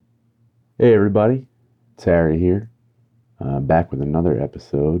Hey everybody, it's Harry here, back with another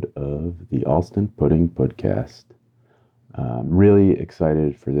episode of the Alston Pudding Podcast. I'm really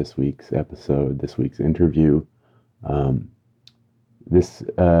excited for this week's episode, this week's interview. Um, this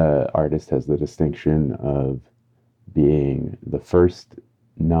artist has the distinction of being the first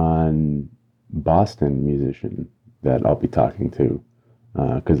non-Boston musician that I'll be talking to.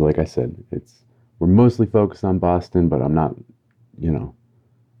 Because, like I said, we're mostly focused on Boston, but I'm not,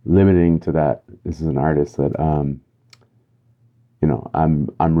 limiting to that. This is an artist that I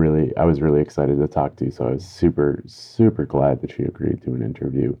was really excited to talk to, so I was super glad that she agreed to an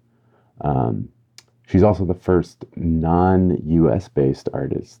interview. She's also the first non-US based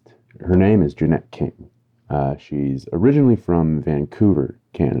artist. Her name is Jeanette King. She's originally from Vancouver,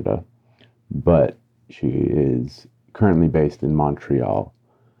 Canada, but she is currently based in Montreal.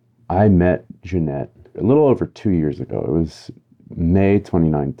 I met Jeanette a little over 2 years ago. It was May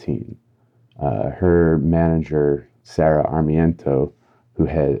 2019. Her manager, Sarah Armiento, who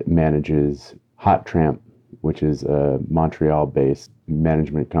manages Hot Tramp, which is a Montreal-based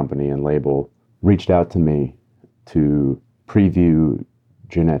management company and label, reached out to me to preview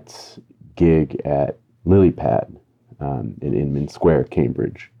Jeanette's gig at Lily Pad in Inman Square,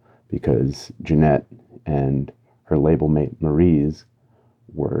 Cambridge, because Jeanette and her label mate Maryse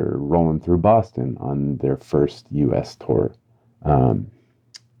were rolling through Boston on their first U.S. tour.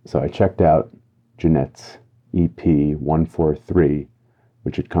 So I checked out Jeanette's EP 143,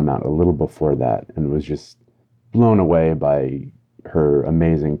 which had come out a little before that, and was just blown away by her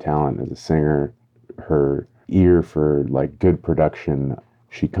amazing talent as a singer, her ear for like good production.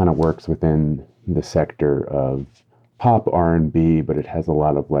 She kind of works within the sector of pop R&B, but it has a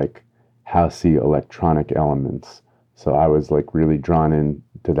lot of like housey electronic elements. So I was like really drawn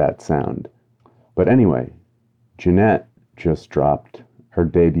into that sound. But anyway, Jeanette just dropped her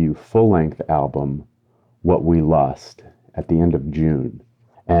debut full-length album, What We Lost, at the end of June.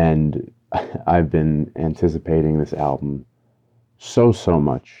 And I've been anticipating this album so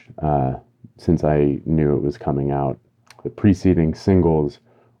much since I knew it was coming out. The preceding singles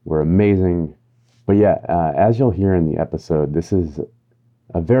were amazing. But yeah, as you'll hear in the episode, this is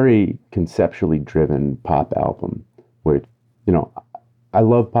a very conceptually driven pop album, which, I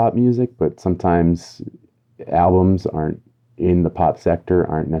love pop music, but sometimes albums in the pop sector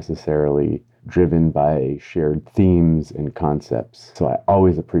aren't necessarily driven by shared themes and concepts. So I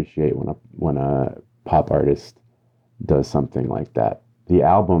always appreciate when a pop artist does something like that. The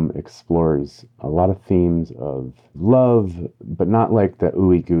album explores a lot of themes of love, but not like the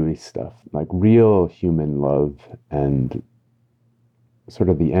ooey gooey stuff, like real human love and sort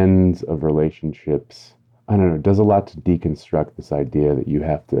of the ends of relationships. I don't know, it does a lot to deconstruct this idea that you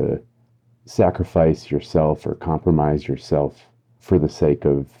have to sacrifice yourself or compromise yourself for the sake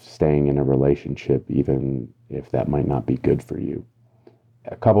of staying in a relationship, even if that might not be good for you.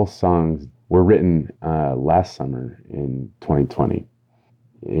 A couple songs were written last summer in 2020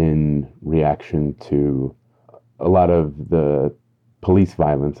 in reaction to a lot of the police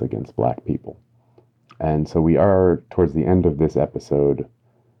violence against Black people. And so we are, towards the end of this episode,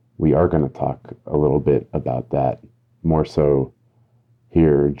 we are going to talk a little bit about that, more so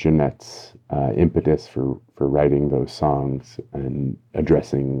hear Jeanette's impetus for writing those songs and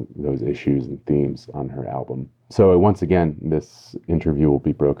addressing those issues and themes on her album. So once again, this interview will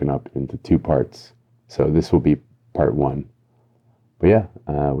be broken up into two parts. So this will be part one. But yeah,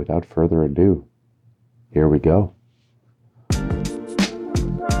 without further ado, here we go.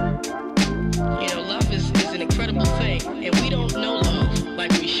 Love is an incredible thing, and we don't know love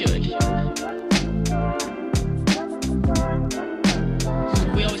like we should.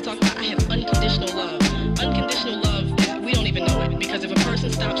 We always talk about, I have unconditional love. Unconditional love, we don't even know it, because if a person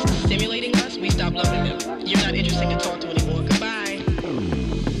stops stimulating us, we stop loving them. You're not interesting to talk to anymore. Goodbye.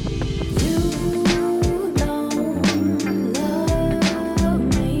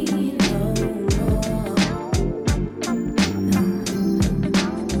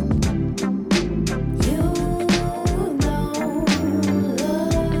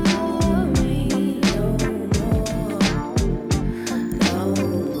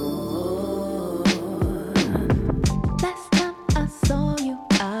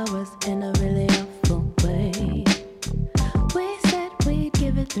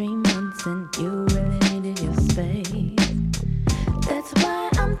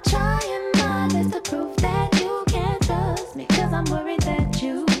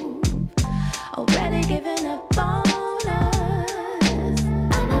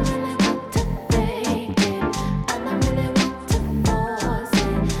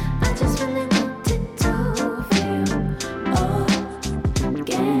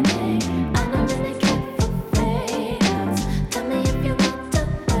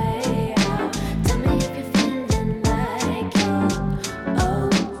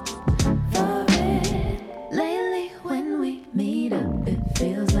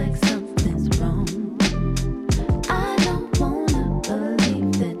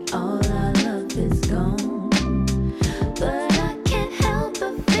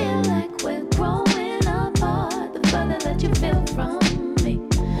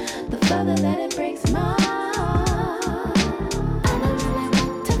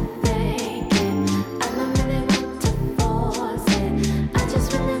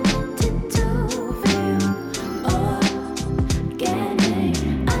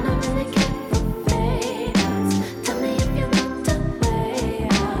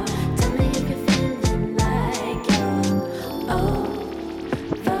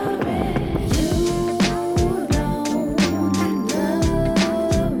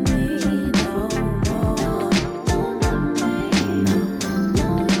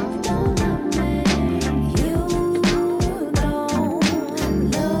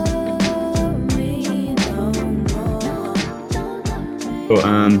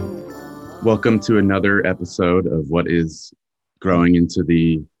 So, welcome to another episode of what is growing into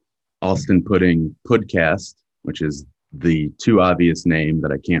the Alston Pudding Podcast, which is the too obvious name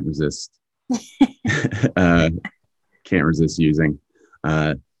that I can't resist. Can't resist using.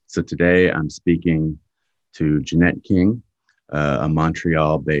 So today I'm speaking to Jeanette King, a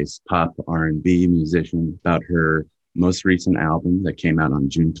Montreal-based pop R&B musician, about her most recent album that came out on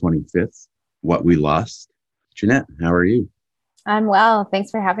June 25th, What We Lost. Jeanette, how are you? I'm well. Thanks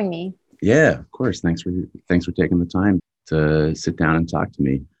for having me. Yeah, of course. Thanks for taking the time to sit down and talk to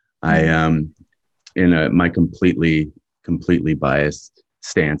me. I in my completely biased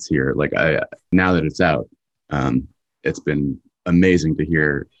stance here. Like now that it's out, it's been amazing to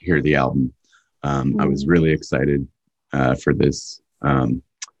hear the album. I was really excited for this.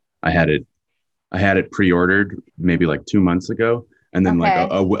 I had it pre-ordered maybe like 2 months ago. And then like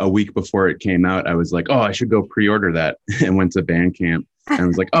a week before it came out, I was like, oh, I should go pre-order that, and went to Bandcamp and I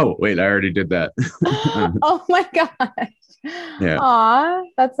was like, oh, wait, I already did that. Oh my gosh. Yeah. Aw,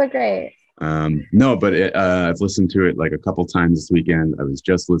 that's so great. No, but I've listened to it like a couple times this weekend. I was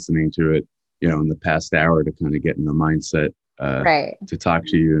just listening to it, in the past hour to kind of get in the mindset to talk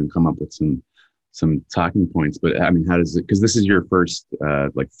to you and come up with some talking points. But I mean, how does it, because this is your first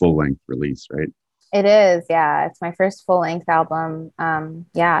like full length release, right? It is, yeah. It's my first full-length album,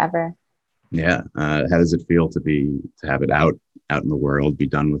 ever. Yeah. How does it feel to have it out in the world, be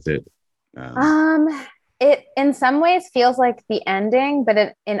done with it? It in some ways feels like the ending, but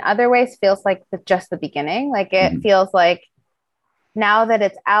it in other ways feels like just the beginning. Like it feels like now that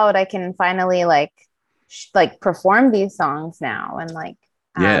it's out, I can finally like perform these songs now, and like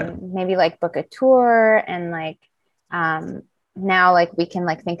maybe like book a tour, and like now like we can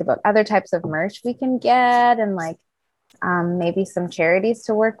like think about other types of merch we can get, and like maybe some charities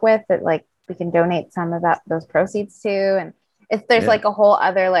to work with that like we can donate some of those proceeds to, and there's like a whole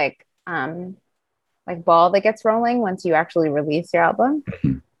other like ball that gets rolling once you actually release your album.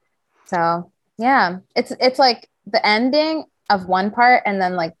 So yeah, it's like the ending of one part and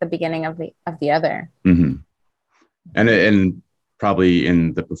then like the beginning of the other. And probably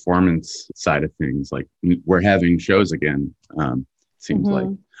in the performance side of things, like we're having shows again. Seems like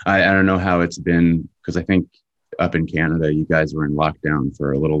I don't know how it's been, because I think up in Canada you guys were in lockdown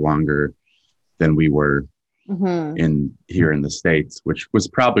for a little longer than we were here in the States, which was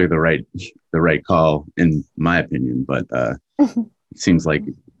probably the right call in my opinion. But it seems like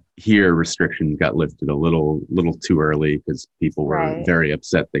here restrictions got lifted a little too early, because people were very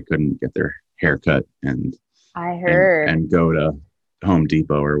upset they couldn't get their hair cut and I heard and go to Home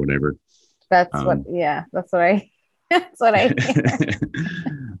Depot or whatever. That's what I hear.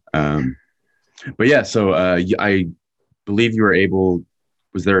 But yeah, so I believe you were able,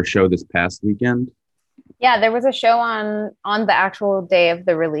 was there a show this past weekend? Yeah, there was a show on the actual day of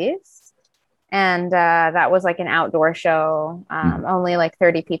the release, and that was like an outdoor show. Only like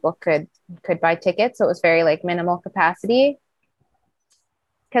 30 people could buy tickets, so it was very like minimal capacity.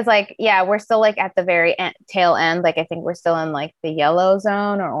 Because like, yeah, we're still like at the very tail end. Like I think we're still in like the yellow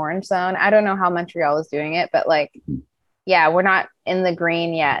zone or orange zone. I don't know how Montreal is doing it, but like, yeah, we're not in the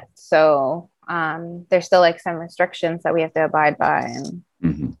green yet. So there's still like some restrictions that we have to abide by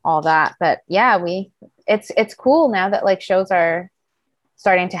and all that. But yeah, it's cool now that like shows are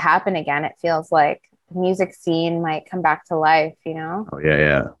starting to happen again. It feels like the music scene might come back to life, Oh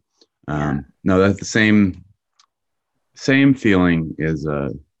yeah. No, that's the same feeling is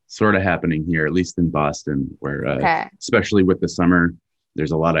sort of happening here, at least in Boston, where especially with the summer,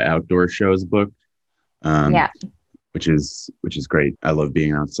 there's a lot of outdoor shows booked. Which is great. I love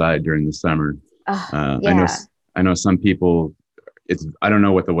being outside during the summer. I know some people. I don't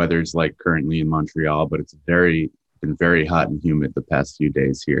know what the weather's like currently in Montreal, but it's been very hot and humid the past few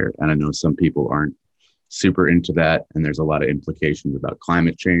days here, and I know some people aren't super into that, and there's a lot of implications about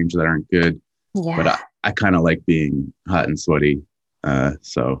climate change that aren't good. Yeah. But I kind of like being hot and sweaty,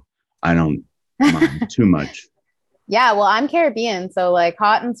 so I don't mind too much. Yeah, well, I'm Caribbean, so like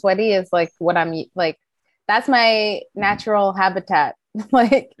hot and sweaty is like what I'm like. That's my natural habitat.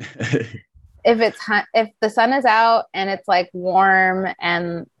 Like if the sun is out and it's like warm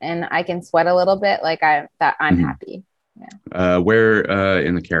and I can sweat a little bit, like I'm happy. Yeah. Where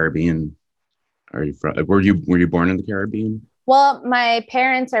in the Caribbean are you from? Were you born in the Caribbean? Well, my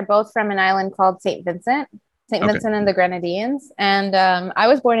parents are both from an island called St. Vincent and the Grenadines. And I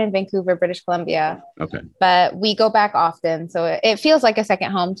was born in Vancouver, British Columbia. Okay. But we go back often. So it feels like a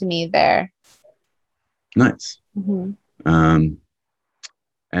second home to me there. Nice. And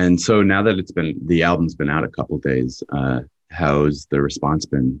so now that the album's been out a couple of days, how's the response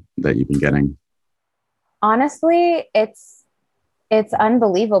been that you've been getting? Honestly, it's it's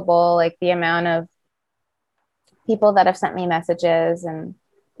unbelievable, like the amount of people that have sent me messages and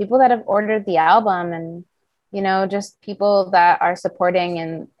people that have ordered the album, and just people that are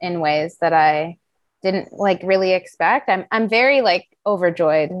supporting in ways that I didn't like really expect. I'm very like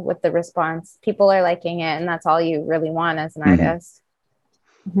overjoyed with the response. People are liking it, and that's all you really want as an Hmm. artist.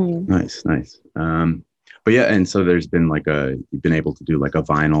 Mhm. Nice, nice. But yeah, and so there's been like you've been able to do like a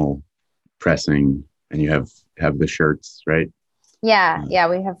vinyl pressing, and you have the shirts, right? Yeah, Uh, yeah,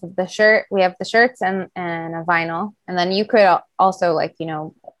 we have the shirts and a vinyl, and then you could also like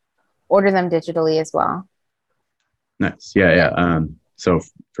order them digitally as well. nice. Yeah, yeah. So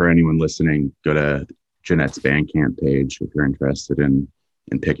for anyone listening, go to Jeanette's Bandcamp page if you're interested in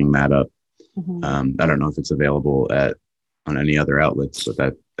picking that up. Mhm. I don't know if it's available at on any other outlets,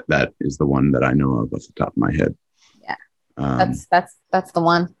 but that is the one that I know of off the top of my head. Yeah, Um, that's the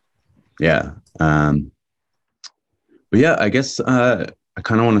one. yeah. But yeah, I guess I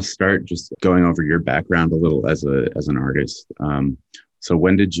kind of want to start just going over your background a little as an artist. So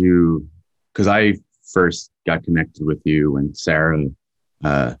when did you? Because I first got connected with you when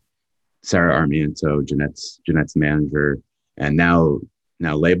uh, Sarah Armiento, Jeanette's manager, and now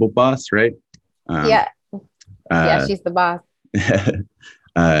label boss, right? Um, Yeah, yeah, uh, she's the boss.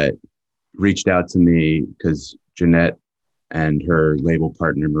 uh, reached out to me because Jeanette and her label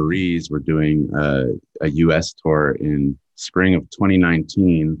partner Maurice were doing a U.S. tour in spring of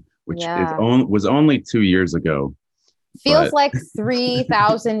 2019, which Yeah, was only 2 years ago. feels But like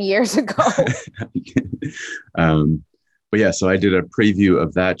 3,000 years ago. um, but yeah, so I did a preview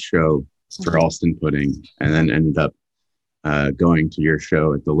of that show for Mhm. Alston Pudding, and then ended up going to your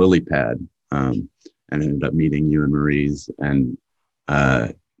show at the Lily Pad, and ended up meeting you and Maurice. And uh,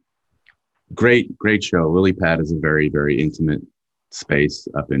 great show. Lily Pad is a very intimate space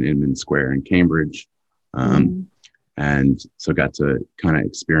up in Inman Square in Cambridge, um, Mhm. and so got to kind of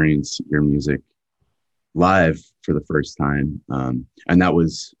experience your music live for the first time. And that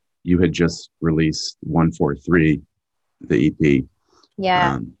was you had just released 143, the EP.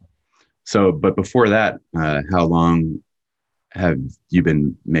 Yeah. Um, so, but before that, how long have you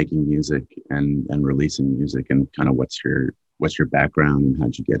been making music and releasing music, and kind of what's your background, and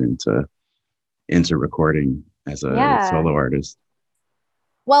how'd you get into recording as a Yeah. solo artist?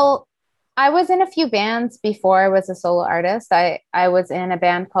 Well, I was in a few bands before I was a solo artist. I was in a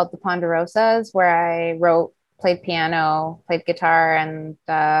band called the Ponderosas where I wrote, played piano, played guitar, and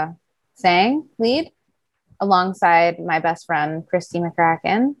sang lead alongside my best friend Christy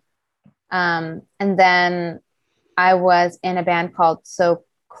McCracken. And then I was in a band called So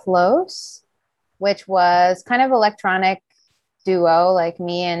Close, which was kind of electronic duo, like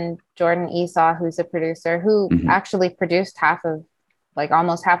me and Jordan Esau, who's a producer, who Hmm. actually produced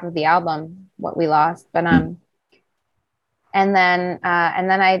almost half of the album, What We Lost. But and then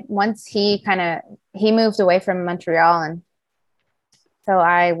I once he moved away from Montreal, and so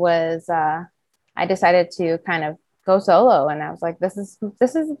I decided to kind of go solo, and I was like, this is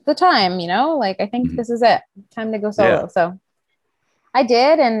the time, like I think Hmm. this is it, time to go Yeah, solo. So I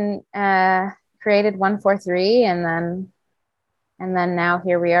did, and created 143, and then now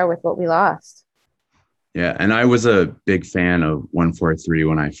here we are with What We Lost. yeah. And I was a big fan of 143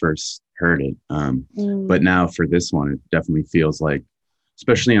 when I first heard it. But Mm. now for this one, it definitely feels like,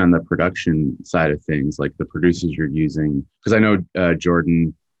 especially on the production side of things, like the producers you're using, because I know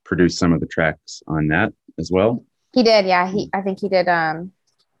Jordan produced some of the tracks on that as well. He did, yeah. I think he did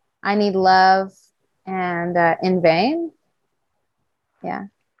I Need Love and In Vain. Yeah.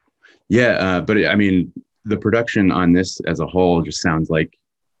 Yeah, but I mean, the production on this as a whole just sounds like,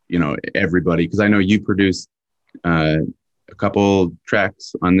 everybody, because I know you produced uh, a couple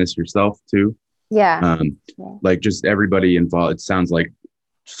tracks on this yourself too. Yeah. Um, Yeah. like just everybody involved. It sounds like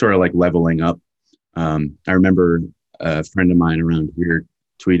sort of like leveling up. I remember a friend of mine around here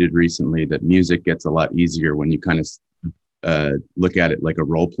tweeted recently that music gets a lot easier when you kind of look at it like a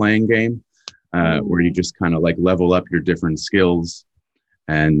role playing game, where you Mm. just kind of like level up your different skills.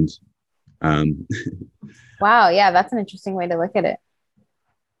 And um, Wow. Yeah, that's an interesting way to look at it.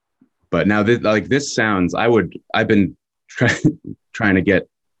 but now this sounds, I've been trying trying to get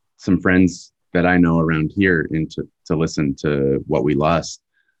some friends that I know around here into to listen to What We Lost.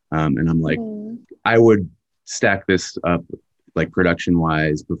 And I'm like, Mm. I would stack this up like production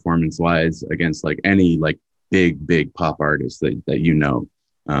wise, performance wise against like any like big pop artist that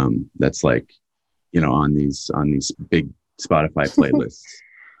that's like, on these big Spotify playlists.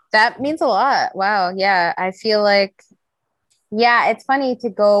 That means a lot. Wow. Yeah. I feel like, yeah, it's funny to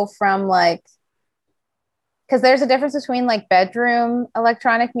go from like, because there's a difference between like bedroom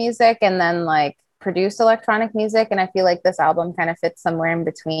electronic music and then like produce electronic music, and I feel like this album kind of fits somewhere in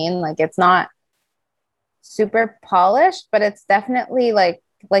between. Like it's not super polished, but it's definitely like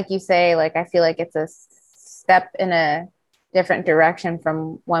you say, like I feel like it's a step in a different direction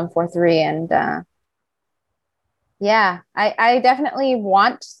from 143. And yeah, I definitely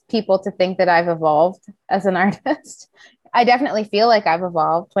want people to think that I've evolved as an artist. I definitely feel like I've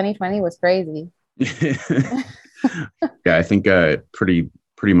evolved. 2020 was crazy. Yeah, I think pretty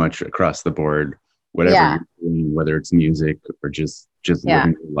much across the board, whatever Yeah. you're doing, whether it's music or just Yeah.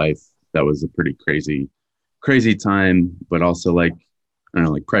 living your life, that was a pretty crazy time. But also, like, I don't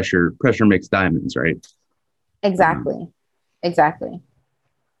know, like pressure makes diamonds, right? Exactly. Exactly.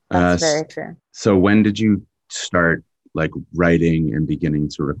 Uh, That's very true. so when did you start like writing and beginning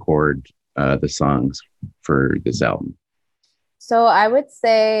to record the songs for this album? So I would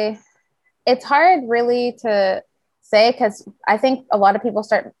say it's hard really to say, because I think a lot of people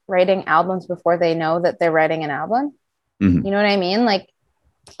start writing albums before they know that they're writing an album. Mhm. You know what I mean? Like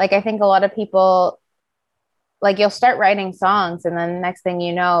I think a lot of people, like you'll start writing songs and then next thing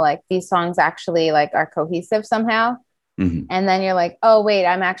you know, like these songs actually like are cohesive somehow. Mhm. And then you're like, oh wait,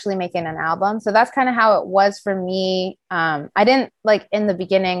 I'm actually making an album. So that's kind of how it was for me. I didn't, like, in the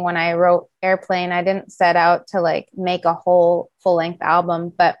beginning when I wrote Airplane, I didn't set out to like make a whole full-length album,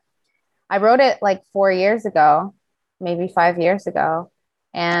 but I wrote it like 4 years ago, maybe 5 years ago.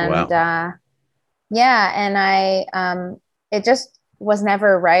 And Wow. yeah, and it just was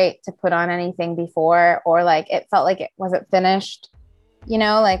never right to put on anything before, or like it felt like it wasn't finished,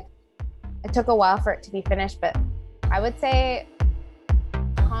 like it took a while for it to be finished. But I would say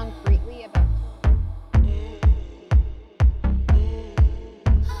concretely about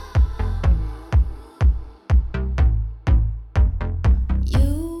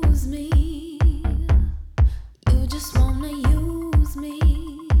Use me, you just wanna use me.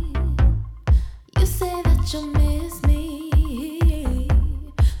 You say that you'll miss me,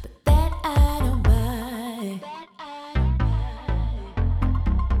 but that I don't buy.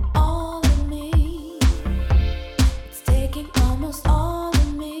 All of me, it's taking almost all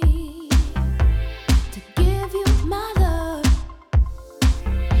of me to give you my love,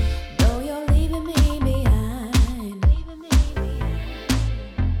 though you're leaving me behind.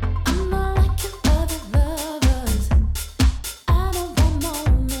 I'm not like your other lovers. I don't want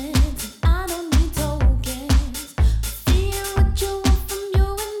moments, and I don't need tokens. Seeing what you want from you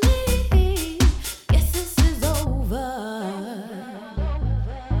and me. Guess this is over.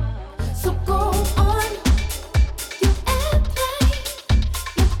 So go on, your airplane,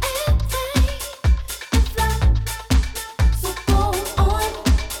 and fly. So go on,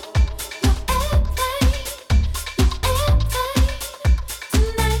 your airplane,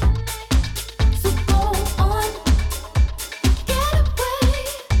 tonight. So go on, get away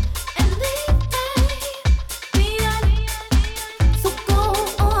and leave me behind. So go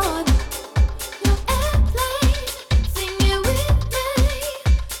on, your airplane, sing it with me,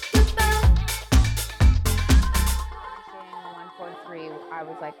 goodbye. 143, I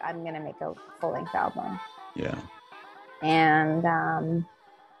was like, I'm gonna make a full-length album. Yeah. And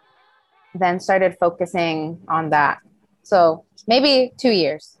then started focusing on that. So maybe 2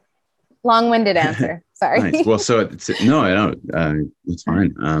 years. Long-winded answer. Sorry. Nice. Well, so no, I don't. It's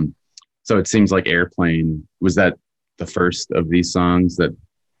fine. So it seems like Airplane, was that the first of these songs that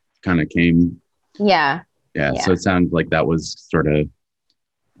kind of came? Yeah. Yeah. Yeah. So it sounded like that was sort of,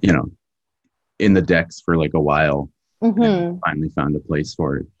 you know, in the decks for like a while. Mm-hmm. Finally found a place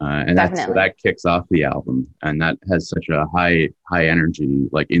for it, and Definitely. that kicks off the album, and that has such a high energy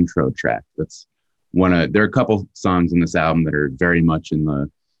like intro track. That's there are a couple songs in this album that are very much in the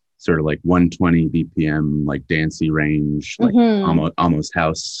sort of like 120 BPM like dancey range, like Mhm. almost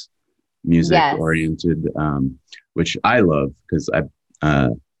house music Yes. oriented, which I love because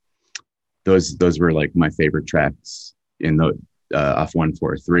those were like my favorite tracks in the off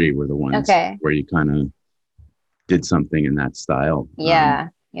 143 were the ones Okay. where you kind of did something in that style. Yeah.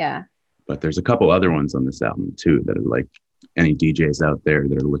 Yeah. But there's a couple other ones on this album too that are like any DJs out there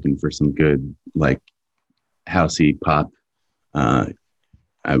that are looking for some good like housey pop. I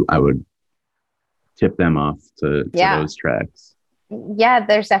would tip them off to Yeah. those tracks. Yeah.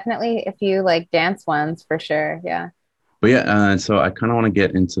 There's definitely a few like dance ones for sure. Yeah. But yeah, so I kind of want to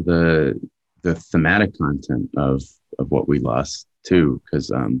get into the thematic content of What We Lost too, because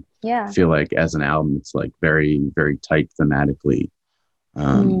Yeah. I feel like as an album, it's like very, very tight thematically.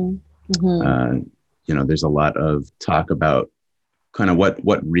 Mhm. You know, there's a lot of talk about kind of what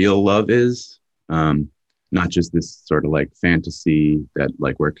real love is, not just this sort of like fantasy that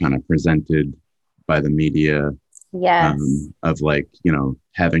like we're kind of presented by the media, Yes. of like, you know,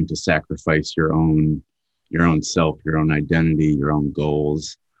 having to sacrifice your own self, your own identity, your own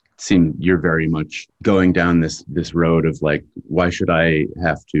goals. Seem you're very much going down this road of like, why should I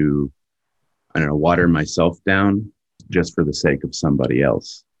have to, I don't know, water myself down just for the sake of somebody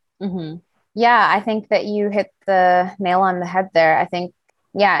else? Hmm. Yeah, I think that you hit the nail on the head there. I think,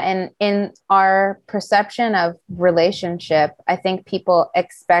 yeah, in our perception of relationship, I think people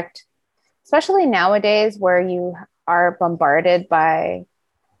expect, especially nowadays where you are bombarded by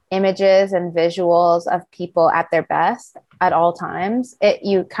images and visuals of people at their best at all times,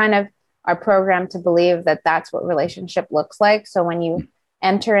 you kind of are programmed to believe that that's what relationship looks like. So when you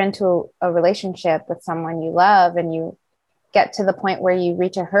enter into a relationship with someone you love and you get to the point where you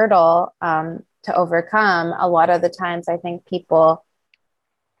reach a hurdle to overcome, a lot of the times I think people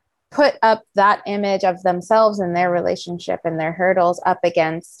put up that image of themselves and their relationship and their hurdles up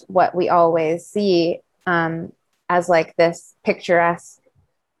against what we always see as like this picturesque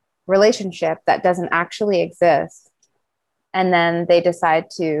relationship that doesn't actually exist. And then they decide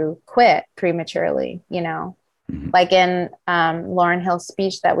to quit prematurely, you know, like in Lauryn Hill's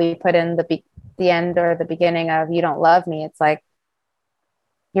speech that we put in the end or the beginning of You Don't Love Me. It's like,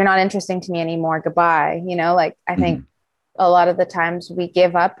 you're not interesting to me anymore. Goodbye. You know, like I think a lot of the times we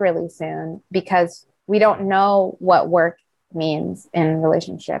give up really soon because we don't know what work means in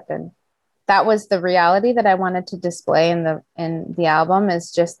relationship. And that was the reality that I wanted to display in the album,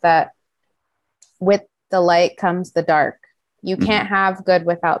 is just that with the light comes the dark. You can't have good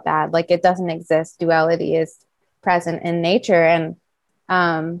without bad. Like it doesn't exist. Duality is present in nature. And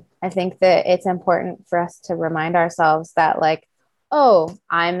I think that it's important for us to remind ourselves that like, oh,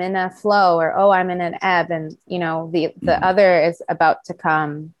 I'm in a flow, or, oh, I'm in an ebb. And, you know, the other is about to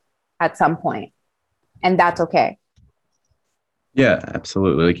come at some point, and that's okay. Yeah,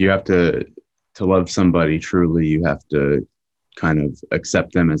 absolutely. Like you have to love somebody truly, you have to kind of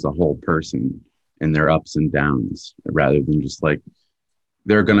accept them as a whole person and their ups and downs, rather than just like,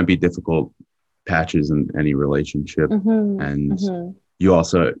 there are going to be difficult patches in any relationship. And you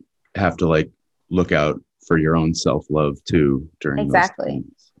also have to like look out for your own self-love too during those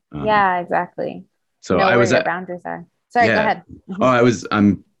times. Yeah, exactly. So know I was where your at, boundaries are. Sorry, yeah. Go ahead.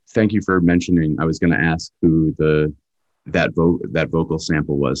 Oh, thank you for mentioning. I was going to ask who that vocal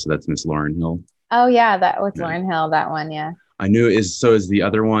sample was. So that's Miss Lauryn Hill. Oh yeah, that was Lauryn Hill, that one. Yeah. I knew is the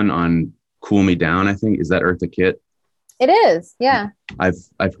other one on Cool Me Down, I think. Is that Eartha Kitt? It is, yeah.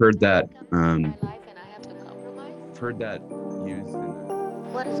 I've heard that heard that used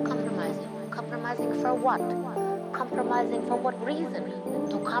in What is compromising? Compromising for what? Compromising for what reason?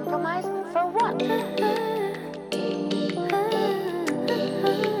 To compromise for what?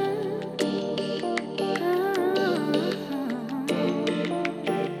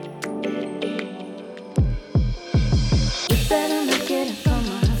 You better look at it from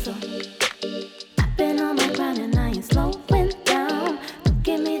my hustle. I've been on my grind and I ain't slowing down. Don't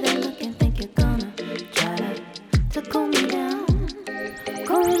give me that look and think you're gonna try to cool me down.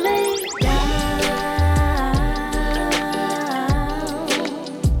 Cool me down.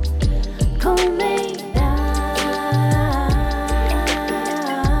 Cool me down.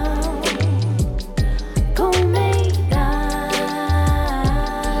 Cool me down.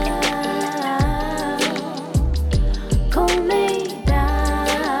 Cool me down.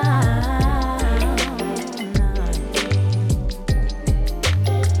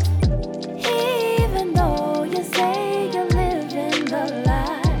 Even though you say you're living the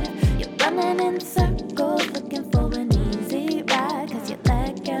life, you're running in circles looking for an easy ride, 'cause you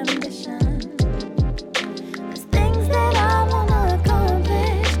lack ambition. There's things that I wanna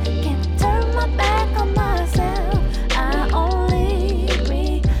accomplish, can't turn my back on myself. I only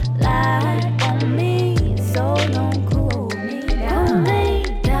rely on me, so don't cool me down.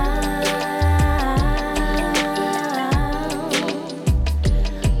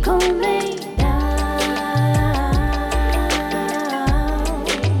 Cool me down.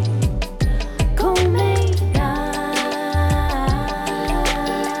 Cool me down. Cool me down.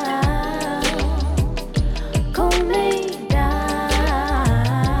 Cool me down.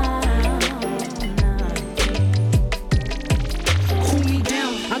 Cool me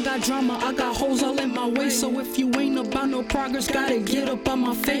down. I got drama, I got holes all in my way. So if you ain't about no progress, gotta get up on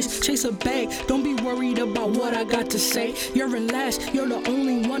my face. Chase a bag, don't be worried about what I got to say. You're in last, you're the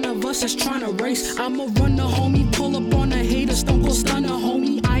only one of us that's trying to race. I'ma run the homie, pull up on the haters, don't go stun the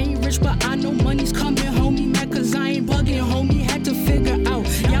homie. I ain't rich, but I know money's coming, homie. Mad 'cause I ain't bugging, homie. Had to figure out,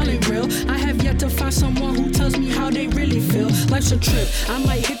 y'all ain't real. I have yet to find someone who tells me how they really feel. Life's a trip, I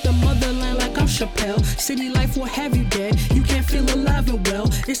might hit the motherland like I'm Chappelle. City life will have you dead. You can't feel alive and well.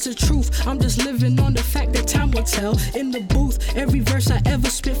 It's the truth. I'm just living on the fact that time will tell. In the booth, every verse I ever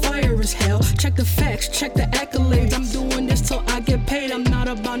spit fire as hell. Check the facts, check the accolades. I'm doing this till I get paid. I'm not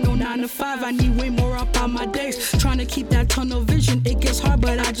about no 9 to 5. I need way more up on my days. Trying to keep that tunnel vision. It gets hard,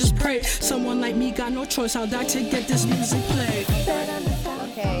 but I just pray. Someone like me got no choice. I'll die to get this music played.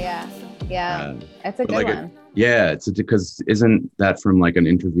 Okay, yeah. Yeah. It's a but good like one. Yeah, it's because isn't that from like an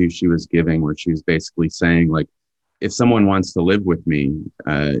interview she was giving where she was basically saying like, if someone wants to live with me,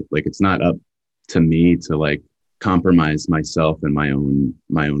 like it's not up to me to like compromise myself and my own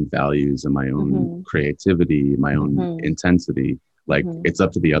values and my own creativity, my own intensity. Like it's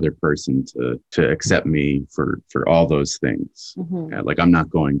up to the other person to accept me for all those things. Yeah, like I'm not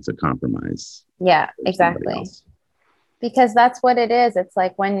going to compromise. Yeah, for somebody exactly. else. Because that's what it is. It's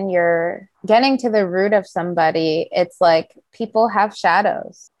like when you're getting to the root of somebody, it's like people have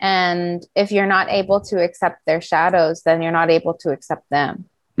shadows. And if you're not able to accept their shadows, then you're not able to accept them.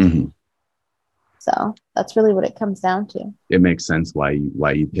 Mhm. So that's really what it comes down to. It makes sense why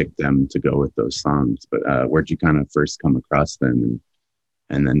you picked them to go with those songs. But where'd you kind of first come across them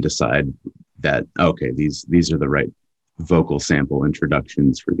and then decide that, okay, these are the right vocal sample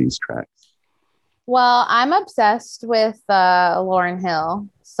introductions for these tracks? Well, I'm obsessed with Lauryn Hill.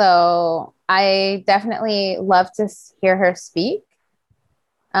 So I definitely love to hear her speak.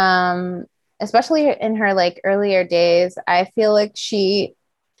 Especially in her like earlier days, I feel like she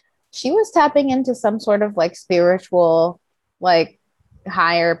was tapping into some sort of like spiritual, like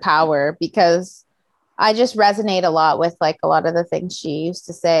higher power, because I just resonate a lot with like a lot of the things she used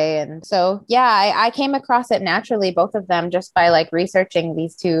to say. And so, yeah, I came across it naturally, both of them, just by like researching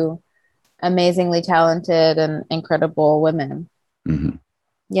these two amazingly talented and incredible women. Mm-hmm.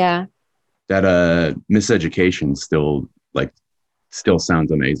 Yeah. That Miseducation still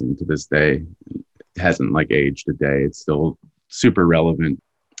sounds amazing to this day. It hasn't like aged a day. It's still super relevant.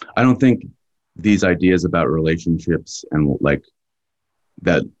 I don't think these ideas about relationships and like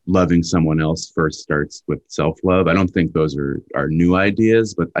that loving someone else first starts with self-love. I don't think those are new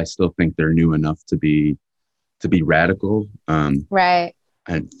ideas, but I still think they're new enough to be radical. Right.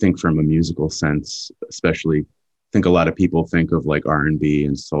 I think from a musical sense, especially, I think a lot of people think of like R&B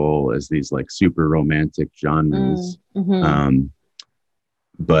and soul as these like super romantic genres.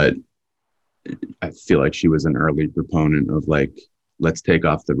 But I feel like she was an early proponent of like, let's take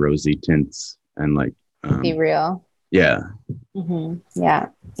off the rosy tints and like be real. Yeah. Yeah.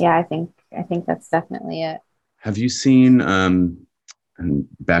 Yeah. I think that's definitely it. Have you seen, and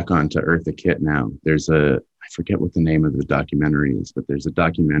back onto Eartha Kitt now, I forget what the name of the documentary is, but there's a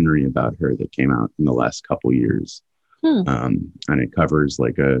documentary about her that came out in the last couple years. And it covers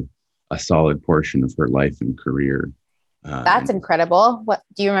like a solid portion of her life and career. That's incredible. What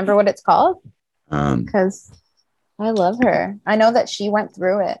do you remember what it's called? Because I love her. I know that she went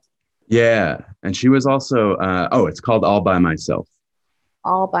through it. Yeah. And she was also, it's called All by Myself.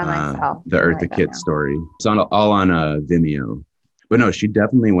 All by myself. The Eartha Kitt story. It's all on Vimeo. But no, she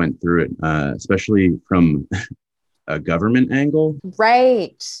definitely went through it, especially from a government angle.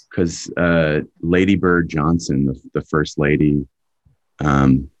 Right. Because Lady Bird Johnson, the first lady,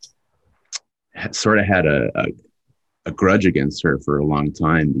 sort of had a grudge against her for a long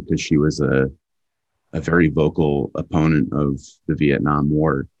time because she was a very vocal opponent of the Vietnam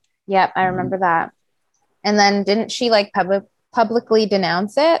War. Yep, I remember that. And then didn't she like publicly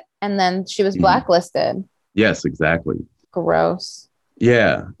denounce it? And then she was blacklisted. Yes, exactly. Gross.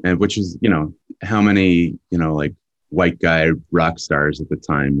 Yeah, and which is, how many, like white guy rock stars at the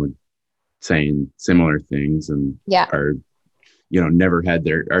time were saying similar things and are, never had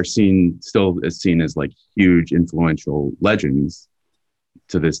still is seen as like huge influential legends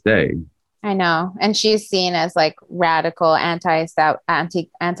to this day. I know. And she's seen as like radical, anti-government,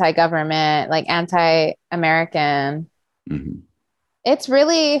 like anti-American. It's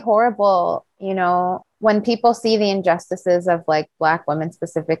really horrible, when people see the injustices of like Black women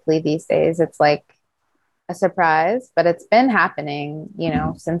specifically these days. It's like a surprise, but it's been happening,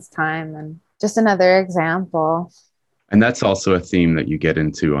 since time. And just another example. And that's also a theme that you get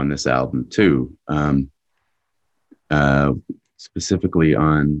into on this album too. Specifically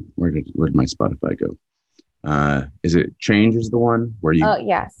on where did my Spotify go? Is it Change is the one where you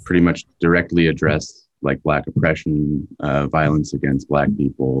pretty much directly address like Black oppression, violence against Black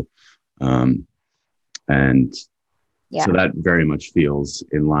people. So that very much feels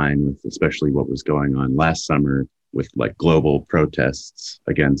in line with especially what was going on last summer with like global protests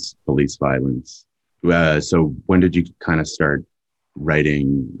against police violence. So when did you kind of start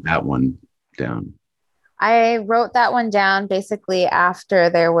writing that one down? I wrote that one down basically after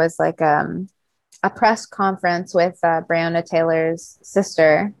there was like a press conference with Breonna Taylor's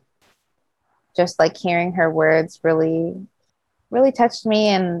sister. Just like hearing her words really, really touched me,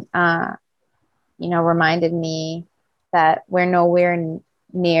 and reminded me that we're nowhere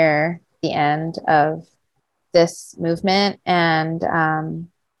near the end of this movement. And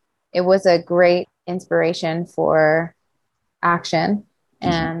it was a great inspiration for action.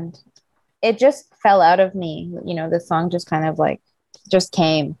 And it just fell out of me. The song just kind of like just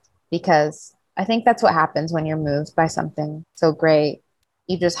came, because I think that's what happens when you're moved by something so great.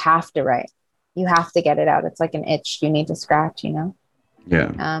 You just have to write. You have to get it out. It's like an itch you need to scratch, Yeah.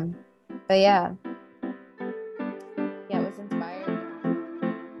 But yeah. Yeah, it was inspired.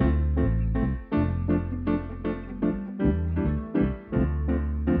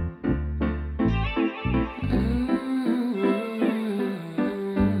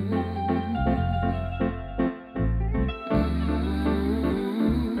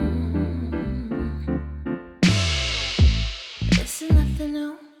 This is nothing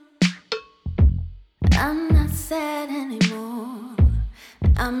new. I'm not sad anymore.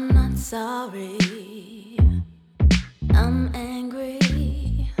 I'm not sorry. I'm angry.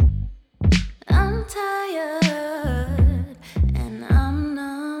 I'm tired and I'm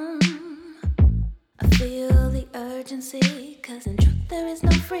numb. I feel the urgency, 'cause in truth there is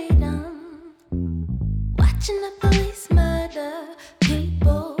no freedom. Watching the police murder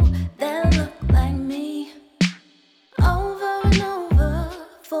people that look like me over and over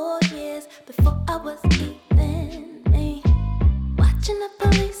for years before I was even me. Watching the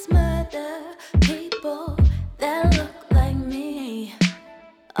police murder people that look like me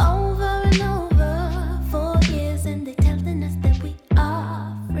over and over for years, and they telling us that we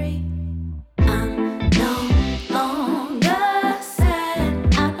are free. I'm no longer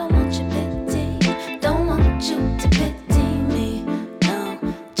sad. I don't want your pity. Don't want you to pity me. No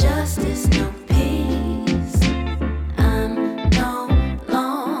justice, no peace. I'm no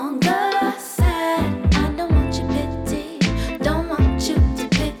longer sad. I don't want your pity. Don't want you to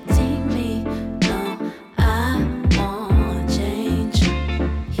pity me. No, I want change.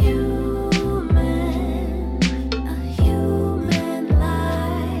 A human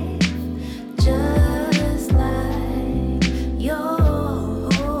life, just like yours.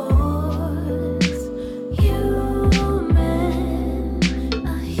 A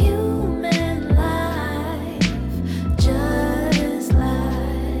human life, just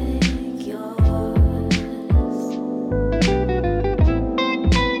like yours.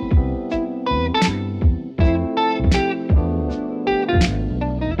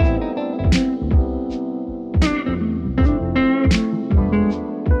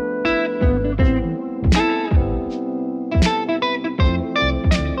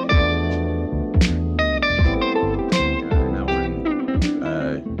 And that one,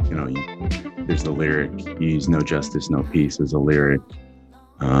 there's the lyric, you use no justice, no peace as a lyric.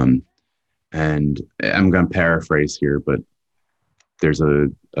 And I'm going to paraphrase here, but there's a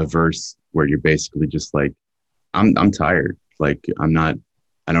verse where you're basically just like, I'm tired. Like, I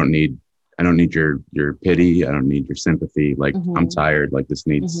don't need your pity. I don't need your sympathy. Like, I'm tired. Like, this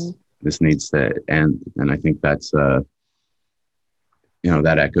needs to end. And I think that's, that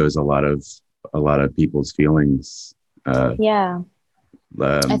echoes a lot of people's feelings. Yeah.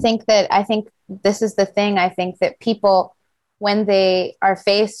 I think this is the thing. I think that people, when they are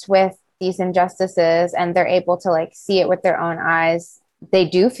faced with these injustices and they're able to like see it with their own eyes, they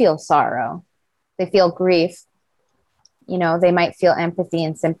do feel sorrow. They feel grief. They might feel empathy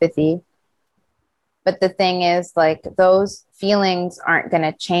and sympathy. But the thing is, like, those feelings aren't going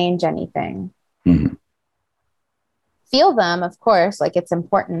to change anything. Mhm. Feel them, of course, like it's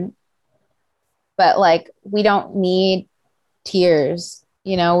important. But like, we don't need tears,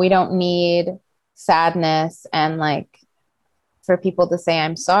 we don't need sadness and like for people to say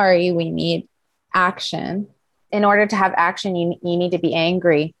I'm sorry. We need action. In order to have action, you need to be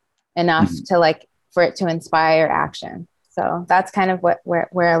angry enough to like for it to inspire action. So that's kind of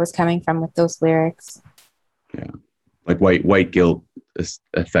where I was coming from with those lyrics. Yeah, like white guilt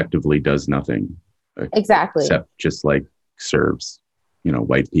effectively does nothing. Exactly. Except just like serves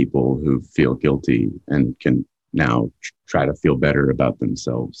white people who feel guilty and can now try to feel better about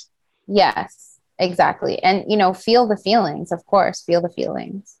themselves. Yes, exactly. And, feel the feelings, of course, feel the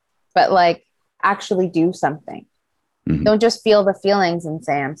feelings, but like actually do something. Mhm. Don't just feel the feelings and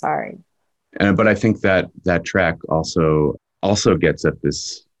say, I'm sorry. But I think that track also gets at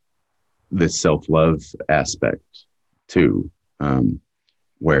this self-love aspect too,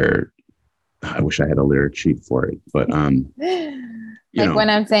 where I wish I had a lyric sheet for it, but when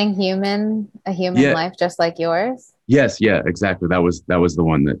I'm saying a human Yeah. life just like yours. Yes, yeah, exactly. That was the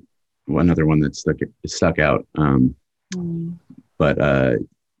one that another one that stuck out. Mm. But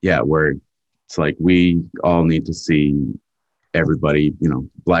yeah, where it's like we all need to see everybody,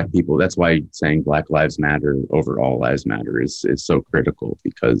 Black people. That's why saying Black Lives Matter over All Lives Matter is so critical,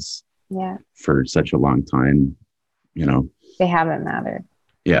 because Yeah, for such a long time, they haven't mattered.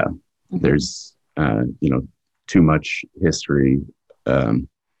 yeah, Mhm. there's too much history.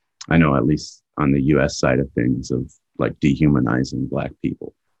 I know, at least on the U.S. side of things, of like dehumanizing Black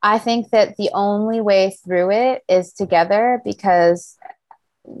people. I think that the only way through it is together, because,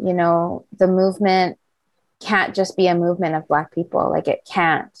 the movement can't just be a movement of Black people. Like, it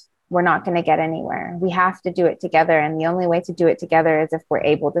can't. We're not going to get anywhere. We have to do it together. And the only way to do it together is if we're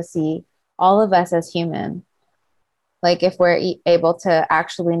able to see all of us as human. Like, if we're able to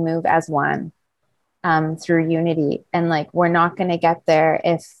actually move as one, through unity. And like, we're not going to get there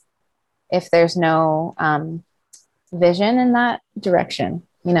if there's no vision in that direction,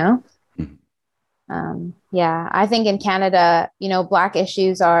 Yeah, I think in Canada, Black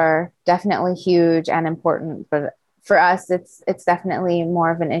issues are definitely huge and important, but for us, it's definitely more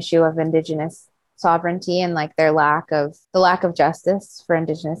of an issue of Indigenous sovereignty and like the lack of justice for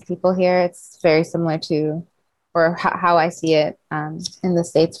Indigenous people here. It's very similar to, or how I see it in the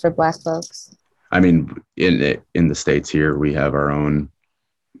States for Black folks. I mean, in the States here, we have our own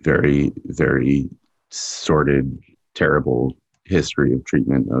very, very sordid, terrible history of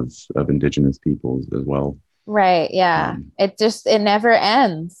treatment of Indigenous peoples as well. Right. Yeah. It never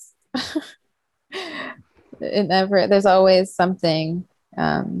ends. There's always something.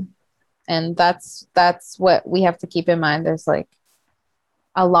 And that's what we have to keep in mind. There's like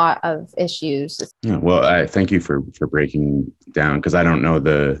a lot of issues. Yeah. Well, I thank you for breaking down, because I don't know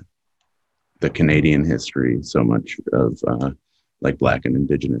the Canadian history so much of like Black and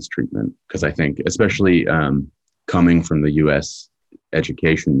Indigenous treatment, because I think, especially coming from the U.S.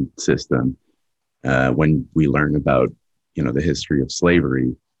 education system, when we learn about the history of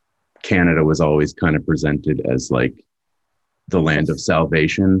slavery, Canada was always kind of presented as like the land of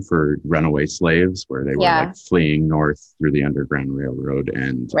salvation for runaway slaves, where they were like fleeing north through the Underground Railroad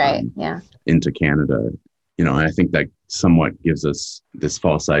and into Canada. And I think that somewhat gives us this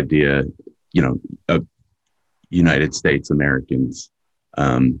false idea, of United States Americans,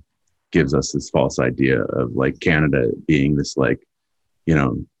 gives us this false idea of like Canada being this like,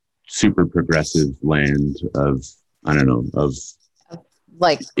 super progressive land of, I don't know, of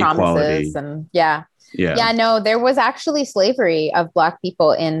like equality. promises and no, there was actually slavery of Black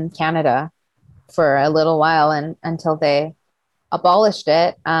people in Canada for a little while, and until they abolished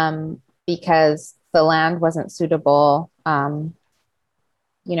it, because the land wasn't suitable, for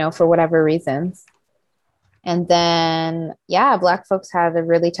whatever reasons. And then, Black folks had a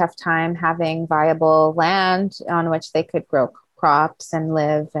really tough time having viable land on which they could grow crops and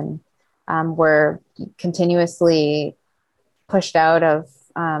live, and were continuously pushed out of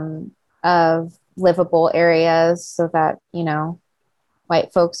livable areas so that,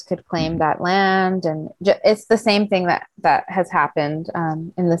 white folks could claim that land. And it's the same thing that has happened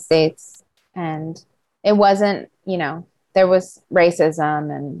in the States. And it wasn't, there was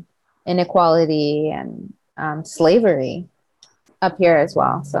racism and inequality and slavery up here as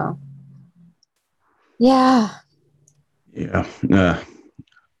well. So, yeah.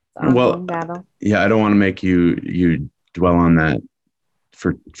 Well, battle. I don't want to make you dwell on that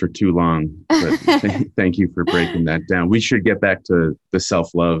for too long, but thank you for breaking that down. We should get back to the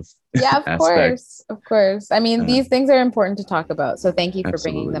self-love aspect. Of course. I mean, these things are important to talk about, so thank you for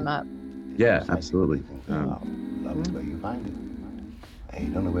bringing them up. Yeah, absolutely. Love is where you find it, and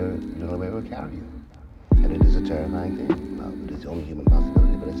you don't know where it will carry you. And it is a terrifying thing. It is the only human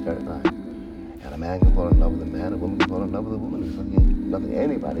possibility, but it's terrifying. And a man can fall in love with a man, a woman can fall in love with a woman. There's nothing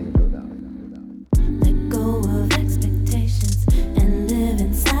anybody can do about it. Let go of expectations and live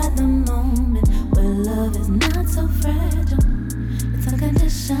inside the moment where love is not so fragile. It's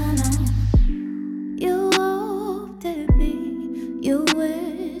unconditional. You hoped it'd be, you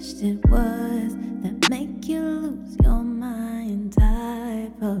wished it was, that make you lose your mind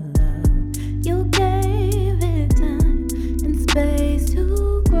type of love. You gave it time and space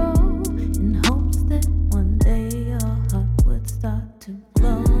to grow in hopes that one day your heart would start to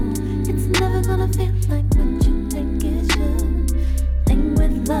glow. It's never gonna feel like what you think it should. Thing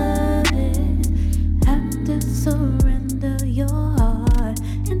with love is have to surrender your heart,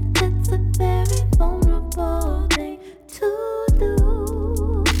 and that's a very vulnerable thing to do.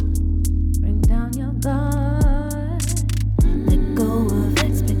 Bring down your guard, let go of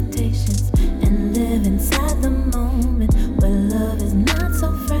expectations and live inside the moment where love is not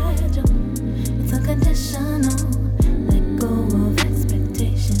so fragile. It's unconditional. Let go of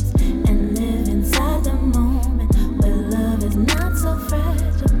expectations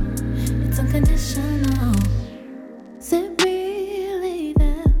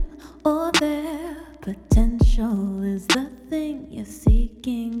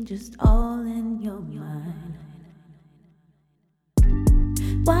seeking, just all in your mind.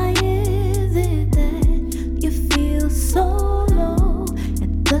 Why is it that you feel so low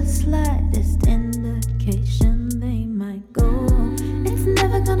at the slightest indication they might go? It's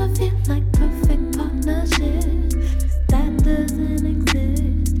never gonna feel like perfect partnership, 'cause that doesn't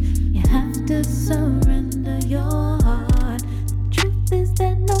exist. You have to surrender your heart. The truth is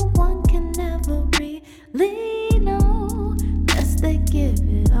that no one can ever really know unless they give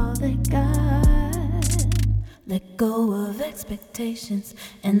it all they got. Let go of expectations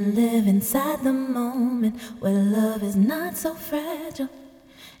and live inside the moment where love is not so fragile.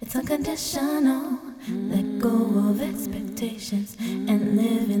 It's unconditional. Let go of expectations and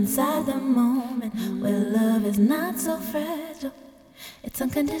live inside the moment where love is not so fragile. It's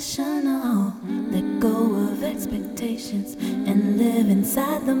unconditional. Let go of expectations and live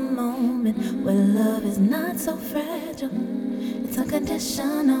inside the moment where love is not so fragile. It's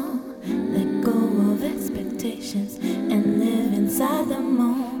unconditional. Let go of expectations and live inside the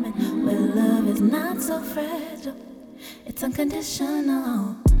moment where love is not so fragile. It's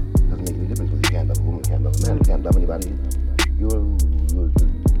unconditional. Doesn't make any difference whether you can't love a woman, can't love a man, can't love anybody. You're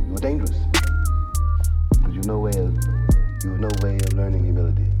dangerous. Because you have no way of learning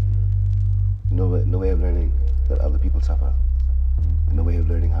humility. No way of learning that other people suffer. And no way of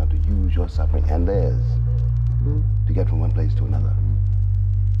learning how to use your suffering and theirs to get from one place to another.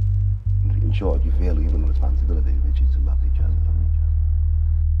 In short, you fail a human responsibility, which is to love each other.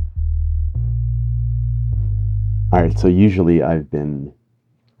 All right, so usually I've been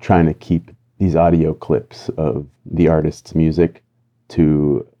trying to keep these audio clips of the artist's music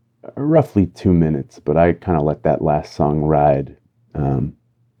to roughly 2 minutes, but I kind of let that last song ride,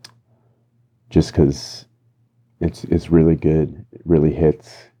 just because it's really good, it really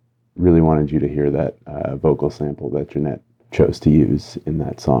hits. Really wanted you to hear that vocal sample that Jeanette chose to use in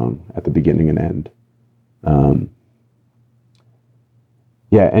that song at the beginning and end.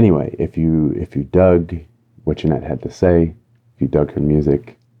 Yeah, anyway, if you dug what Jeanette had to say, if you dug her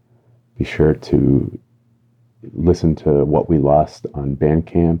music, be sure to listen to What We Lost on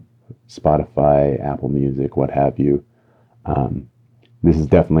Bandcamp, Spotify, Apple Music, what have you. This is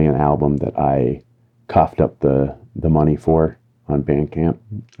definitely an album that I coughed up the money for on Bandcamp.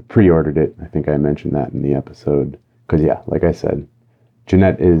 I pre-ordered it. I think I mentioned that in the episode. Because yeah, like I said,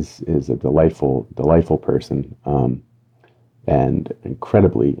 Jeanette is a delightful person, and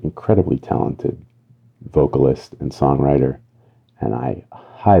incredibly talented vocalist and songwriter. And I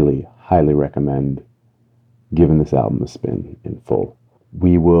highly recommend giving this album a spin in full.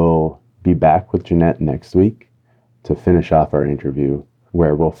 We will be back with Jeanette next week to finish off our interview,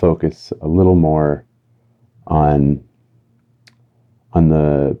 where we'll focus a little more on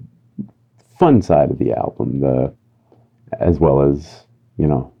the fun side of the album, as well as,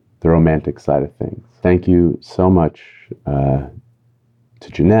 the romantic side of things. Thank you so much to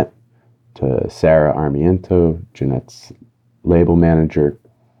Jeanette, to Sarah Armiento, Jeanette's label manager.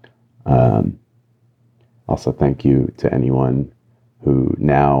 Also, thank you to anyone who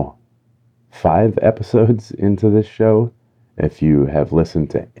now, 5 episodes into this show, if you have listened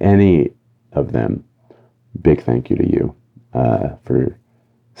to any of them, big thank you to you for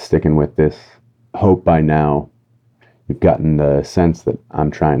sticking with this. Hope by now you've gotten the sense that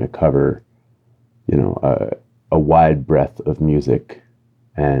I'm trying to cover, a wide breadth of music.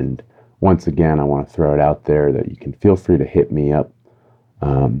 And once again, I want to throw it out there that you can feel free to hit me up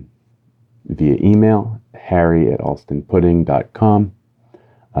via email, harry@alstonpudding.com.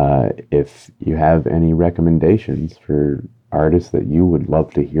 If you have any recommendations for artists that you would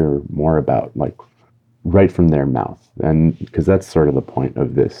love to hear more about, like right from their mouth, and because that's sort of the point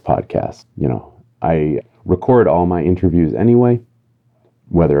of this podcast. I record all my interviews anyway,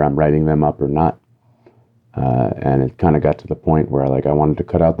 whether I'm writing them up or not. And it kind of got to the point where I wanted to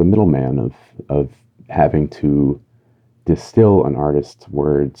cut out the middleman of having to distill an artist's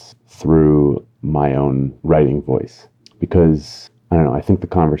words through my own writing voice. Because, I don't know, I think the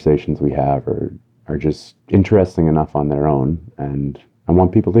conversations we have are just interesting enough on their own, and I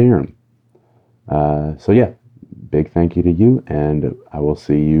want people to hear them. So yeah, big thank you to you, and I will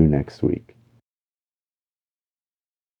see you next week.